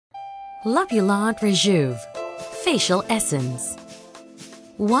L'Opulent Rejuv Facial Essence.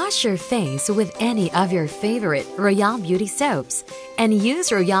 Wash your face with any of your favorite Royale Beauty soaps and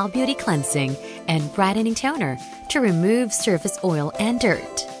use Royale Beauty Cleansing and Brightening Toner to remove surface oil and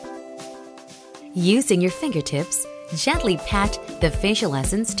dirt. Using your fingertips, gently pat the facial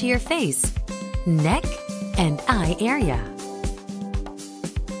essence to your face, neck, and eye area.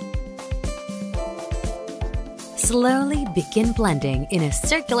 Slowly begin blending in a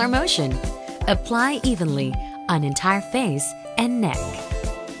circular motion. Apply evenly on entire face and neck.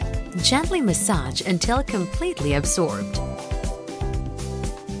 Gently massage until completely absorbed.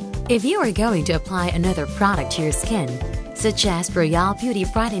 If you are going to apply another product to your skin, such as Royale Beauty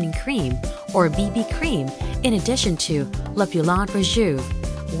Brightening Cream or BB Cream, in addition to L'Opulent Rejuv,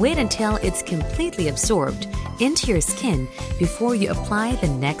 wait until it's completely absorbed into your skin before you apply the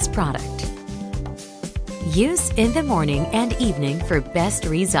next product. Use in the morning and evening for best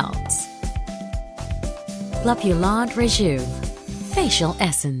results. L'Opulent Rejuv Facial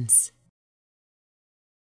Essence.